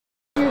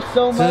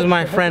so much. This is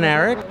my friend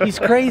Eric. He's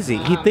crazy.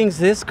 He thinks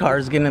this car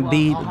is gonna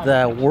be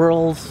the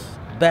world's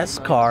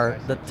best car,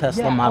 the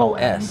Tesla Model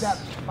S.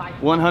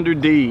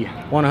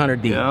 100D.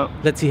 100D. Yep.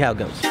 Let's see how it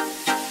goes.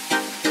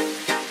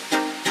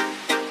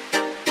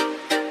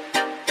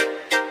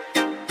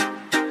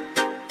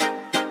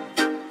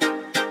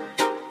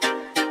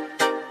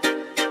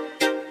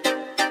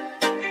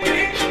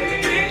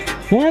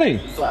 Morning.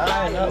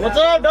 What's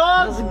up,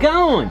 dog? How's it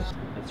going?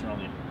 That's your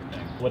only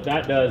thing. What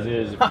that does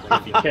is,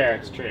 if you care,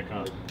 it's a trick,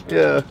 huh?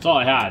 Yeah. That's all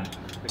I had.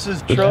 This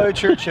is Troy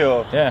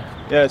Churchill. Yeah.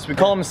 Yes, we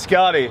call him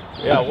Scotty.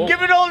 Yeah.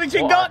 Give it all that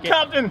you got,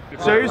 Captain.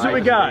 So here's what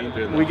we got.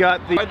 We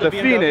got the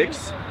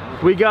Phoenix.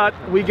 We got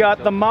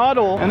the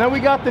model, and then we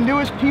got the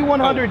newest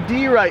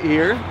P100D right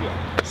here.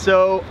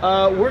 So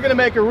we're gonna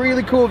make a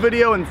really cool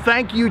video, and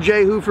thank you,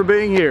 Jehu, for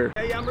being here.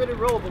 Hey, I'm ready to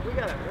roll, but we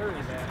gotta hurry,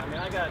 man. I mean,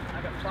 I got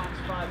Fox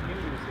 5 News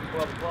at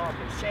 12 o'clock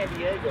in San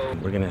Diego.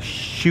 We're gonna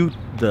shoot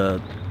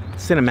the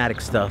cinematic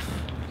stuff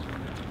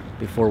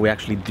before we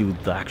actually do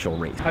the actual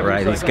race. All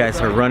right, these guys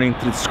are running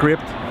through the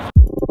script.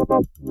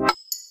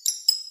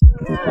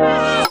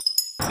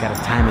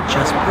 Gotta time it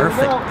just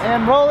perfect.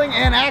 And rolling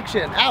and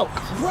action. Out.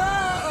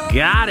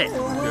 Got it.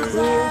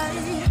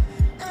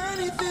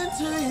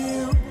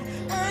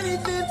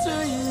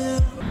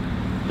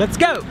 Let's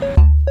go.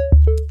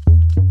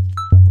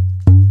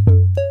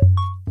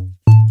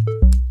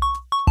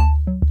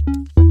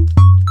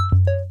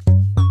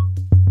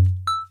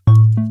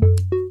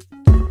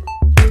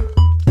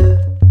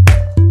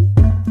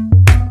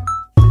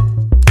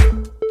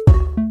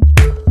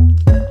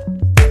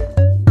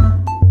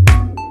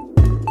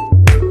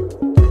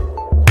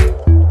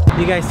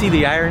 You guys see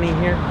the irony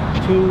here?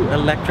 2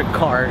 electric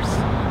cars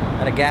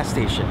at a gas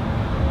station.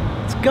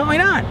 What's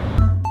going on?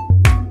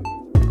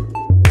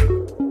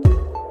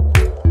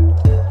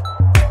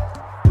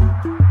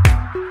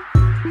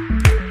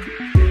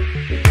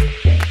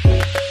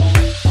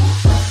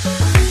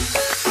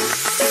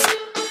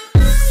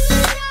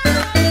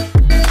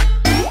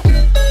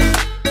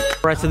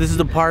 Alright, so this is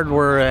the part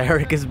where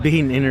Eric is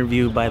being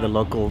interviewed by the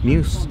local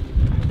news.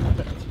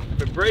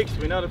 If it breaks,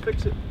 we know how to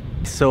fix it.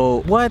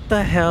 So what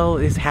the hell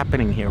is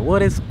happening here?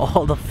 What is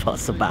all the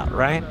fuss about,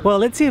 right? Well,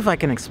 let's see if I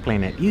can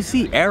explain it. You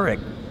see Eric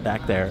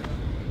back there.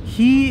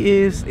 He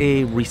is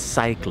a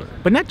recycler,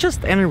 but not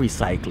just any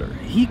recycler.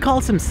 He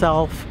calls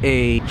himself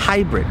a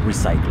hybrid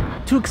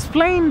recycler. To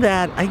explain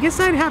that, I guess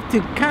I'd have to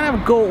kind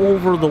of go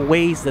over the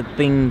ways that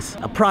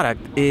a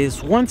product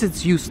is once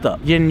it's used up,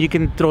 then you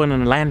can throw it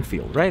in a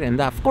landfill, right? And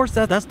of course,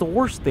 that's the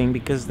worst thing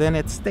because then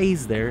it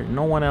stays there.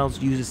 No one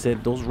else uses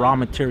it. Those raw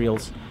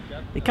materials,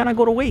 they kind of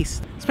go to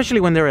waste, especially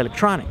when they're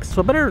electronics.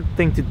 So a better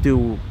thing to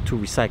do to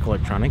recycle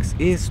electronics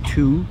is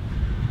to,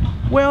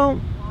 well,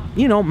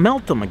 you know,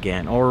 melt them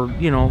again or,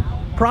 you know,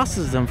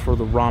 process them for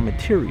the raw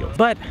materials.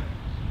 But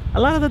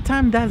a lot of the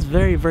time that's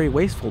very, very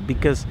wasteful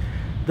because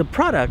the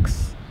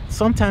products,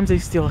 sometimes they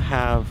still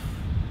have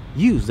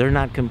use. They're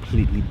not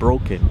completely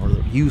broken or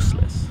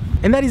useless.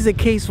 And that is the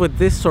case with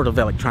this sort of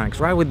electronics,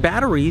 right? With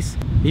batteries,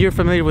 you're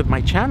familiar with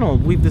my channel,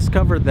 we've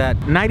discovered that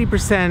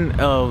 90%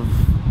 of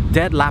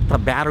dead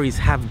laptop batteries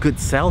have good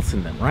cells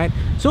in them, right?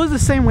 So it's the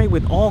same way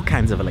with all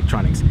kinds of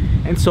electronics.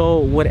 And so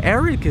what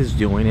Eric is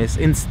doing is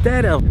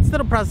instead of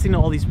processing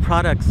all these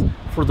products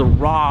for the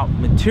raw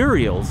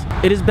materials,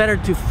 it is better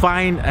to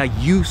find a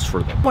use for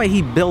them. That's why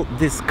he built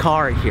this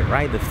car here,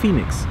 right? The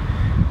Phoenix,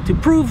 to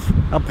prove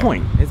a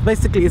point. It's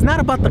basically, it's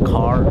not about the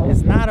car,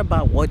 it's not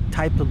about what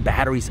type of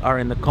batteries are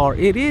in the car.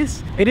 It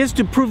is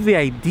to prove the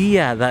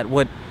idea that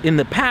what in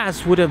the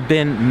past would have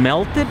been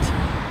melted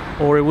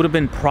or it would have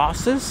been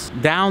processed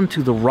down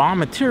to the raw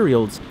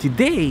materials,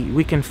 today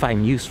we can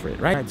find use for it,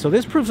 right? So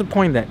this proves a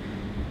point that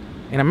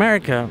in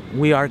America,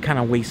 we are kind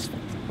of wasteful,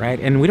 right?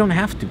 And we don't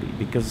have to be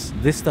because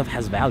this stuff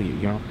has value,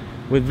 you know?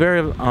 With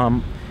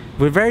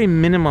very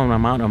minimum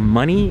amount of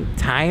money,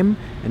 time,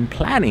 and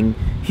planning,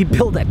 he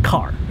built that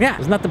car. Yeah,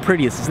 it's not the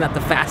prettiest, it's not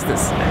the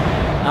fastest,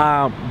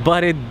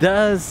 but it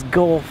does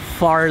go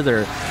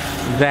farther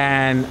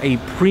than a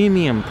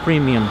premium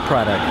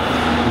product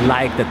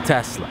like the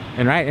Tesla.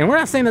 And we're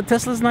not saying that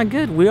Tesla's not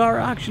good. We are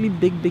actually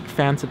big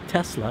fans of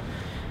Tesla.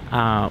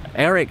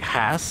 Eric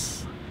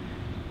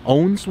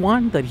owns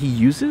one that he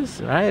uses,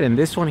 right? And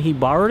this one he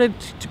borrowed it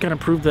to kind of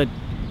prove that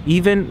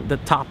even the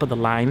top of the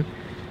line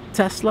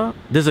Tesla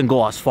doesn't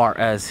go as far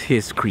as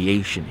his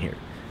creation here.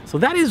 So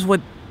that is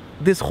what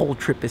this whole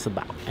trip is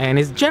about, and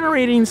it's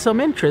generating some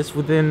interest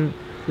within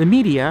the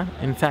media.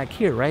 In fact,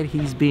 here, right,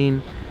 he's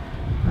being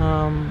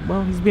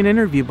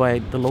interviewed by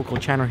the local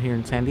channel here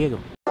in San Diego.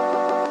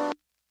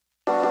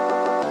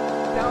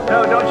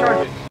 No, don't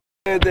charge it.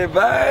 I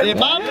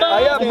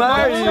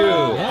admire you.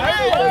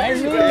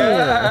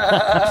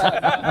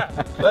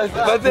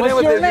 What's the name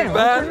of this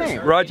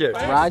band? Roger.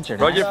 Roger.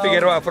 Roger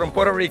Figueroa from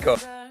Puerto Rico.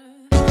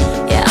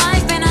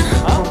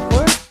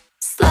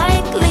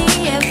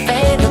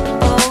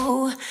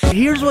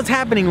 Here's what's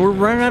happening. We're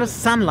running out of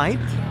sunlight.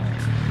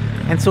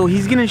 And so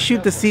he's gonna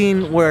shoot the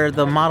scene where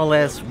the Model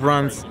S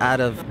runs out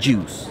of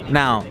juice.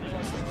 Now,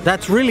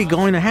 that's really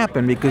going to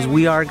happen because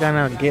we are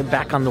gonna get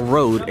back on the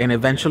road and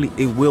eventually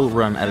it will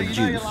run out of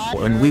juice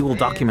and we will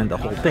document the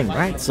whole thing,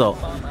 right? So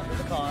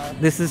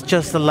this is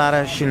just a lot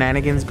of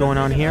shenanigans going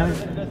on here,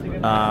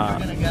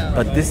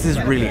 but this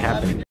is really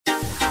happening.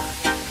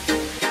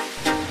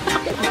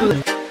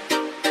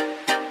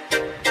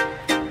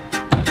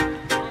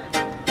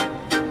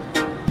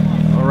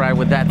 All right,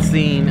 with that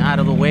scene out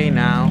of the way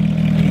now,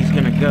 he's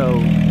gonna go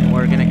and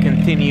we're gonna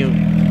continue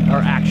our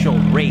actual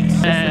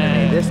race.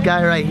 This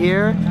guy right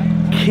here,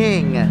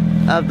 king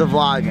of the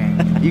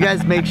vlogging. You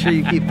guys make sure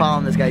you keep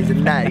following this guy. He's a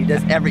nut. He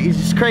does he's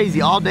just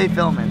crazy all day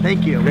filming.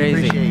 Thank you.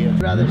 Crazy. We appreciate you.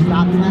 Rather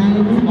stop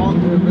signs, all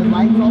the red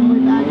lights all the way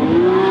back.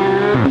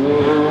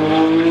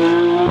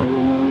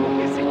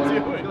 What is he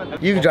doing?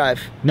 You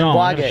drive. No,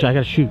 Vlog it. I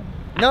gotta shoot.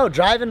 No,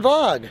 drive and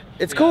vlog.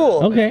 It's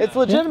cool. Okay. It's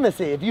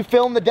legitimacy. If you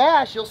film the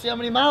dash, you'll see how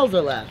many miles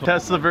are left.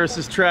 Tesla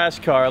versus trash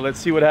car. Let's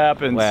see what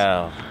happens.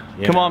 Well,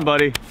 yeah. Come on,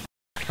 buddy.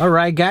 All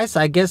right, guys.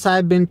 I guess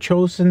I've been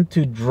chosen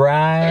to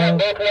drive.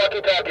 Both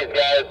walkie-talkies,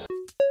 guys.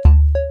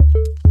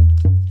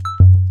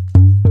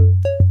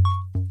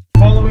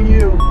 Following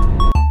you.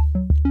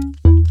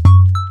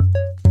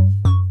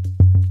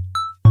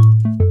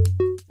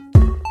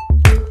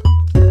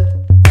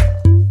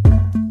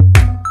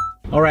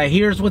 All right,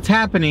 here's what's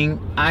happening.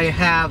 I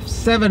have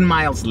 7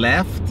 miles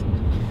left,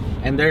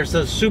 and there's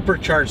a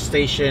supercharge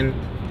station.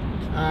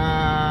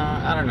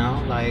 I don't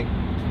know, like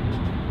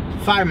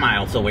 5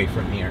 miles away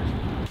from here.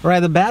 All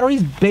right, the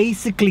battery's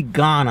basically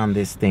gone on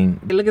this thing.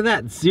 Look at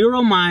that,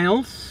 0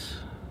 miles.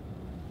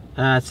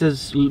 It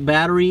says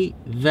battery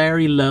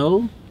very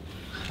low,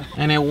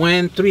 and it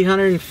went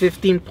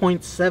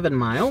 315.7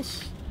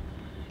 miles,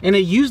 and it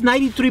used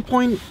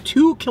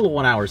 93.2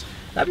 kilowatt hours.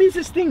 That means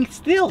this thing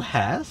still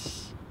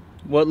has,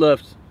 What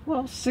left?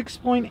 well,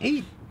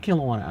 6.8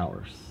 kilowatt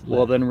hours left.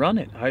 Well, then run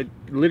it. I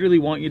literally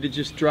want you to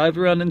just drive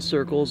around in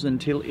circles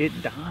until it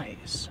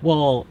dies.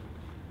 Well,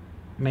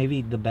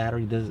 maybe the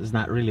battery is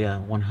not really a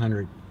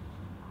 100.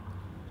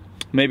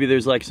 Maybe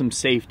there's like some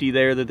safety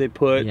there that they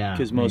put, Yeah,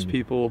 because most maybe.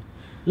 people...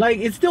 Like,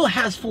 it still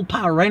has full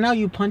power. Right now,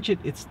 you punch it,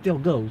 it still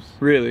goes.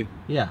 Really?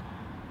 Yeah.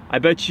 I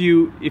bet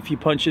you if you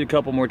punch it a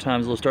couple more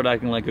times, it'll start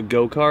acting like a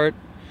go-kart,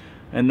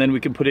 and then we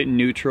can put it in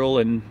neutral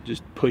and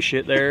just push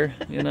it there,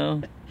 you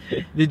know?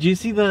 Did you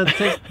see the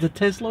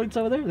Tesloids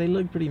over there? They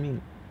look pretty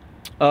mean.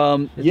 It's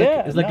Yeah,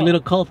 like, it's like a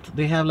little cult.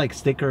 They have like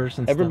stickers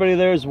and Everybody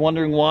there is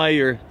wondering why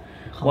you're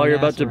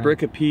about to around.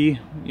 brick a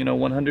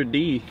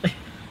P100D.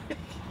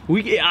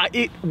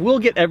 We'll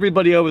get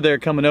everybody over there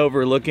coming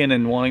over, looking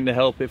and wanting to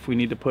help if we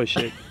need to push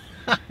it.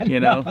 You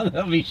know,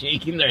 They'll be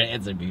shaking their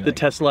heads and be the like,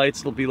 test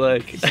lights will be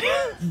like,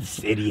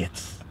 "These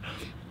idiots.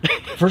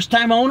 First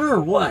time owner or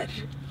what?"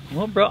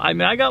 well, bro, I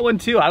mean, I got one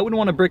too. I wouldn't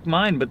want to brick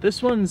mine, but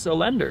this one's a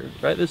lender,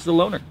 right? This is a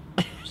loaner.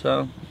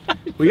 So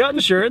we got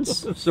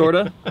insurance,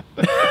 sorta.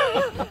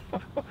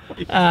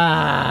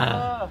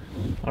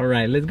 All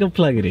right, let's go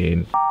plug it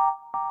in.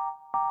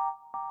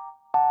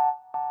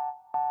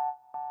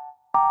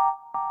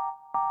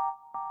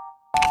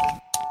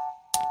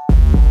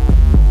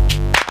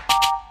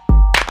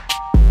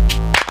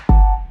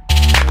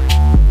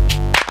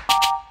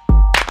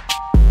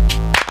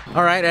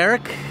 All right,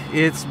 Eric,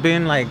 it's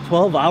been like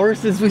 12 hours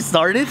since we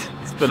started.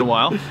 It's been a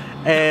while.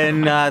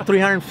 And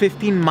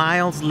 315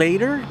 miles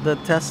later, the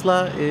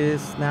Tesla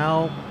is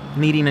now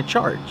needing a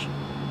charge.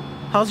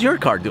 How's your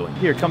car doing?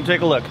 Here, come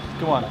take a look.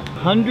 Come on.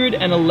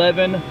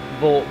 111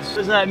 volts. What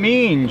does that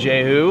mean,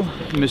 Jehu,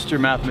 Mr.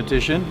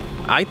 Mathematician?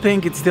 I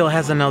think it still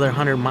has another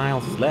 100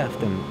 miles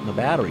left in the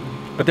battery.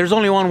 But there's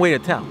only one way to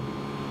tell.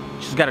 You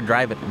just gotta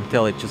drive it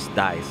until it just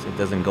dies. It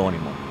doesn't go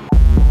anymore.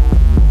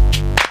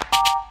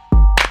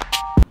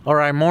 All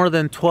right, more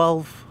than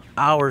 12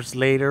 hours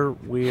later,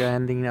 we're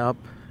ending up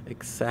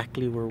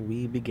exactly where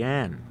we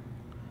began.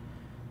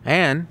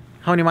 And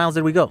how many miles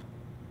did we go?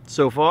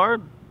 So far,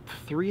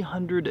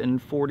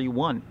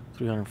 341.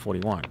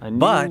 341. A new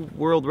But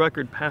world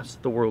record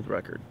past the world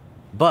record.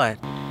 We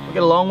got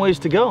a long ways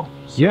to go.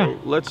 So Yeah.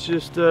 let's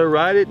just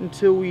ride it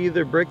until we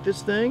either break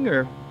this thing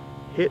or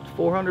hit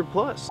 400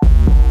 plus.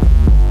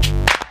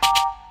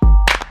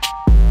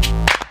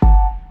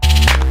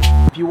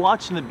 If you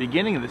watch in the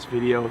beginning of this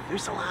video,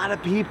 there's a lot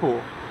of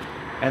people.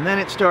 And then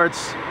it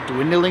starts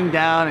dwindling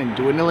down and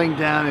dwindling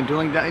down and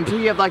dwindling down until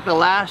you have like the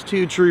last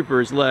 2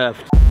 troopers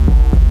left.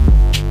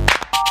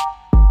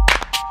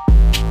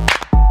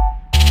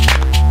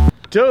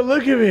 Don't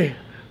look at me.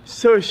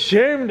 So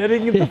ashamed I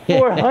didn't get the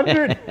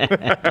 400.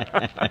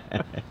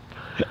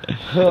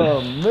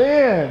 Oh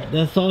man.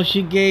 that's all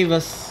she gave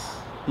us.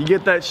 You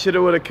get that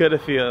shoulda, woulda, coulda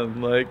feeling.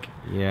 Like,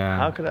 Yeah.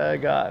 how could I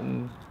have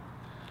gotten?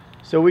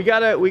 So we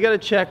gotta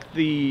check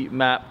the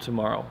map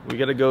tomorrow. We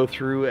gotta go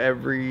through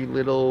every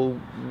little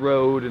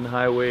road and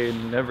highway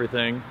and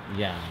everything.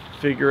 Yeah.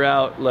 Figure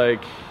out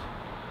like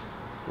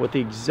what the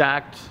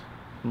exact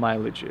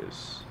mileage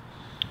is.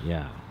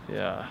 Yeah.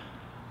 Yeah.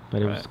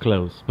 But it was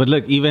close. But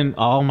look, even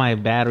all my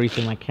batteries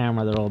in my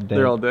camera, they're all dead.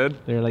 They're all dead?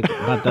 They're like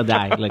about to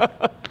die. Like,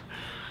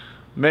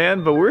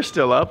 Man, but we're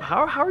still up.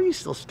 How are you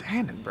still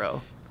standing,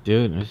 bro?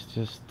 Dude, it's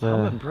just...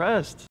 I'm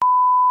impressed.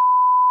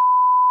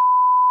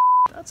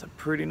 That's a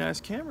pretty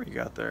nice camera you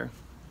got there.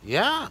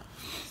 Yeah,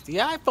 it's the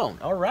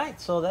iPhone. All right,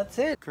 so that's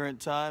it. Current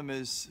time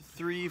is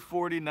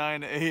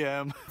 3:49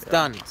 a.m. It's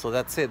done, so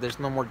that's it. There's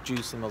no more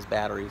juice in those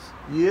batteries.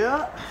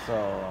 Yeah. So...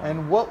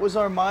 And what was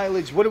our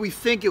mileage? What do we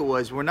think it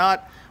was? We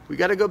got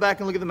to go back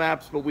and look at the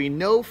maps, but we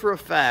know for a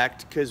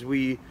fact because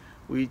we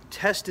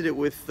tested it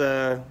with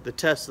the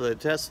Tesla. The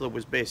Tesla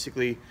was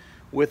basically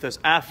with us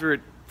after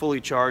it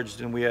fully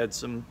charged, and we had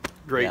some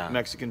great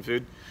Mexican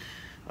food.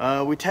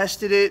 We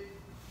tested it,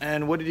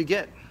 and what did you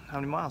get? How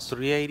many miles?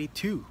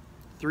 382.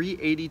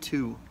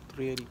 382.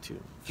 382.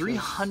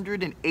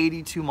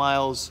 382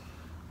 miles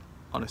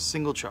on a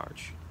single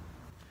charge.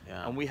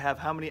 Yeah. And we have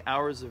how many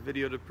hours of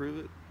video to prove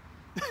it?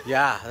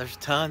 Yeah, there's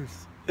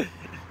tons.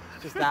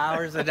 Just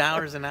hours and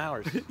hours and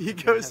hours. He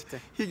goes,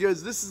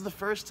 this is the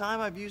first time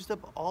I've used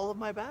up all of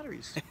my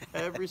batteries.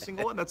 Every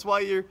single one. That's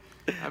why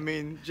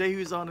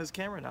Jehu's on his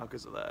camera now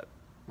because of that.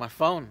 My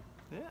phone.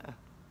 Yeah.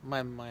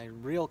 My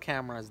real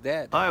camera is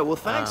dead. All right, well,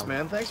 thanks,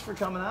 man. Thanks for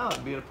coming out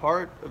and being a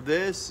part of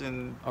this.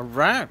 And all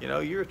right. You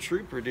know, you're a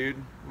trooper, dude.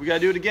 We got to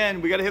do it again.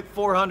 We got to hit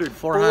 400.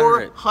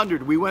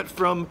 400. We went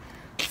from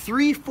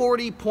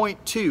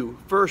 340.2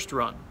 first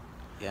run.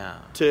 Yeah.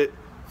 To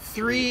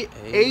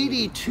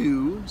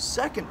 382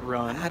 second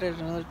run. I added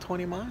another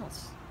 20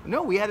 miles.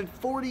 No, we added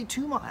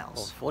 42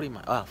 miles. Oh, 40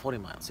 miles. 40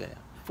 miles, yeah.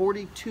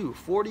 42,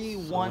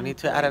 41. So we need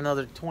to add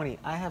another 20.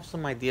 I have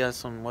some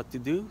ideas on what to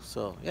do,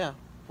 so yeah.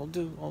 I'll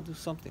do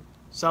something.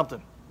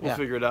 Something. We'll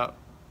figure it out.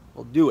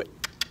 We'll do it.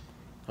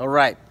 All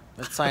right.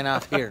 Let's sign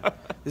off here.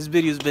 This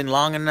video's been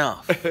long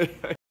enough.